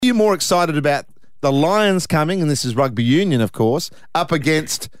you more excited about the Lions coming, and this is rugby union, of course, up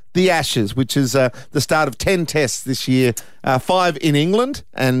against the Ashes, which is the start of 10 tests this year, 5 in England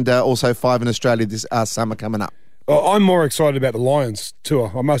and also 5 in Australia this summer coming up? I'm more excited about the Lions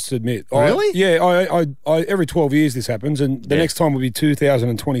tour, I must admit. Really? I every 12 years this happens, and the next time will be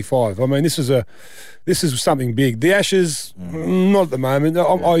 2025. I mean, this is something big. The Ashes, not at the moment.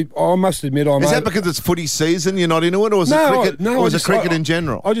 I must admit, Is that because it's footy season, you're not into it, or is it cricket? Or is it cricket in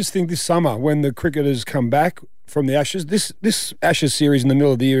general? I just think this summer, when the cricketers come back from the Ashes, this Ashes series in the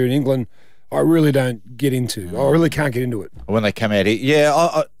middle of the year in England, I really don't get into. I really can't get into it. When they come out here,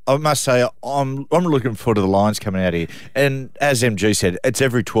 I must say I'm looking forward to the Lions coming out here. And as MG said, it's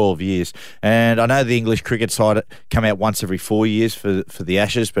every 12 years. And I know the English cricket side come out once every 4 years for the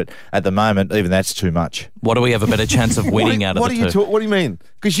Ashes, but at the moment, even that's too much. What do we have a better chance of winning out of the two? What do you mean?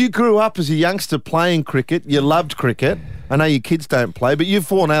 Because you grew up as a youngster playing cricket. You loved cricket. I know your kids don't play, but you've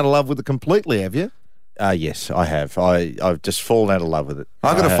fallen out of love with it completely, have you? Yes, I have. I've just fallen out of love with it.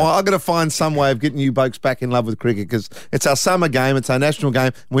 I've got to find some way of getting you blokes back in love with cricket, because it's our summer game, it's our national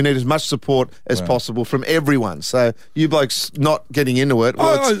game. We need as much support as possible from everyone. So you blokes not getting into it,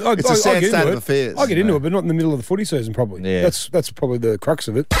 it's a sad state of affairs. I get into it, but not in the middle of the footy season, probably. Yeah. That's probably the crux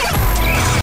of it.